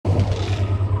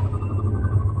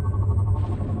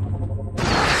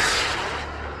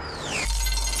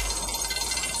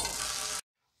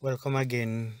Welcome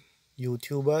again,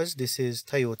 YouTubers. This is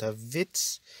Toyota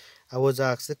Vitz. I was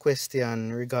asked a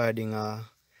question regarding a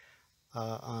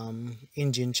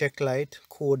engine check light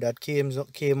code that came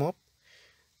up.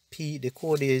 The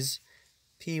code is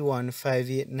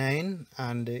P1589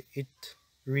 and it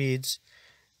reads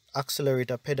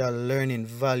Accelerator Pedal Learning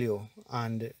Value.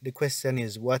 And the question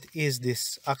is, what is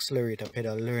this Accelerator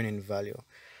Pedal Learning Value?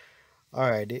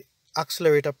 Alright, the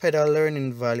accelerator pedal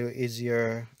learning value is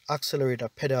your accelerator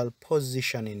pedal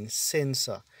positioning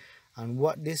sensor. And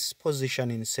what this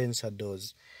positioning sensor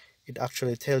does, it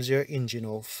actually tells your engine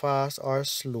how fast or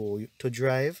slow to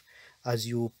drive as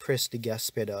you press the gas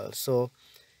pedal. So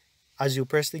as you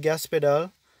press the gas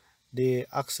pedal, the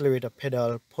accelerator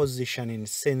pedal positioning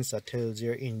sensor tells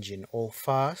your engine how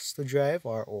fast to drive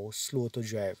or how slow to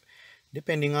drive,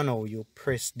 depending on how you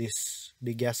press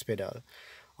the gas pedal.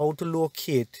 How to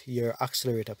locate your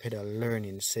accelerator pedal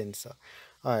learning sensor.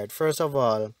 Alright, first of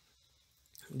all,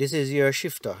 this is your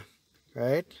shifter,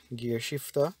 right? Gear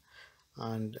shifter.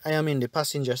 And I am in the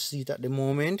passenger seat at the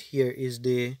moment. Here is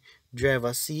the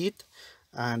driver seat.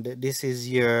 And this is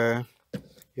your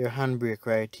handbrake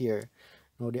right here.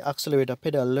 Now the accelerator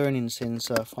pedal learning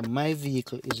sensor for my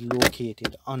vehicle is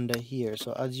located under here.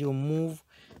 So as you move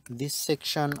this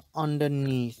section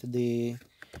underneath the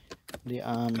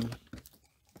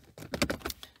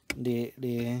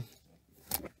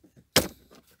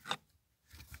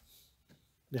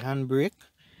handbrake,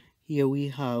 here we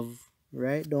have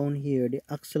right down here the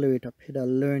accelerator pedal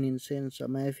learning sensor.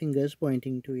 My finger is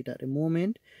pointing to it at the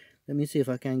moment. Let me see if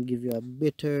I can give you a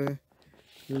better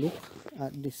look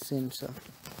at this sensor.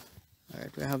 All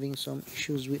right, we're having some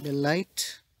issues with the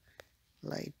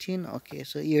lighting. Okay,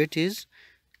 so here it is.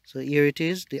 So here it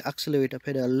is, the accelerator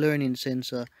pedal learning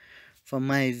sensor for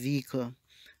my vehicle.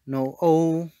 Now,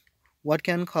 what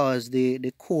can cause the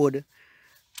code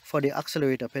for the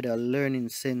accelerator pedal learning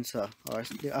sensor or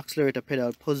the accelerator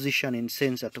pedal positioning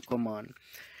sensor to come on?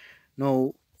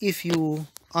 Now, if you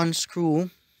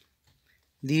unscrew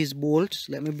these bolts,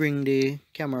 let me bring the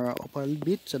camera up a little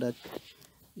bit so that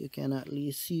you can at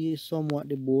least see somewhat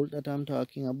the bolt that I'm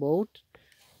talking about.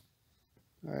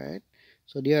 All right,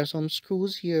 so there are some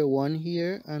screws here, one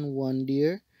here and one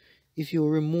there. If you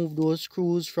remove those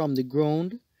screws from the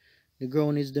ground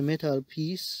is the metal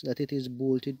piece that it is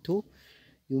bolted to,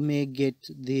 you may get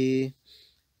the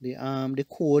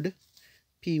code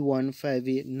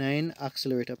P1589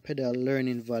 accelerator pedal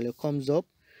learning value comes up,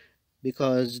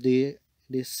 because the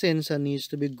sensor needs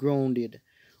to be grounded,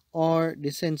 or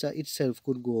the sensor itself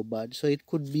could go bad. So it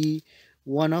could be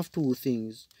one of two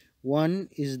things. One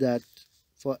is that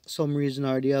for some reason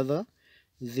or the other,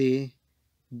 the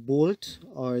bolt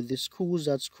or the screws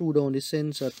that screw down the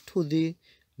sensor to the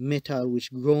metal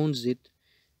which grounds it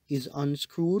is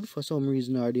unscrewed for some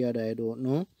reason or the other. I don't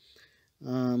know.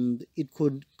 It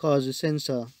could cause the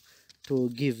sensor to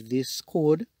give this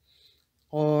code,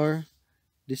 or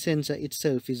the sensor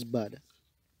itself is bad.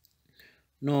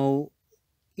 Now,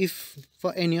 if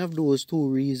for any of those two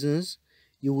reasons,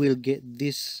 you will get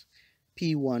this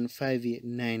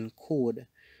P1589 code.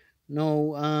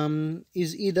 Now,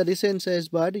 is either the sensor is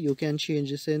bad, you can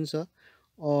change the sensor,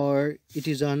 or it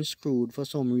is unscrewed for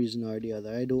some reason or the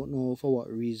other. I don't know for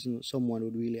what reason someone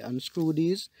would really unscrew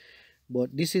these,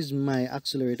 but this is my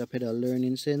accelerator pedal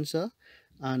learning sensor.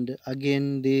 And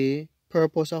again, the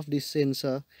purpose of this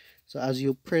sensor, so as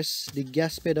you press the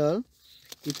gas pedal,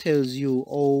 it tells you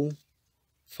how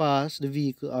fast the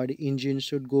vehicle or the engine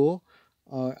should go,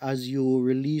 or as you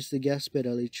release the gas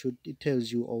pedal, it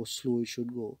tells you how slow it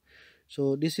should go.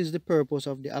 So this is the purpose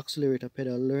of the accelerator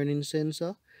pedal learning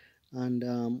sensor. And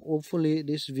hopefully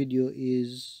this video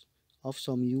is of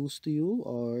some use to you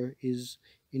or is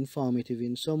informative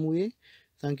in some way.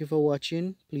 Thank you for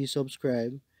watching. Please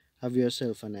subscribe. Have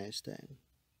yourself a nice time.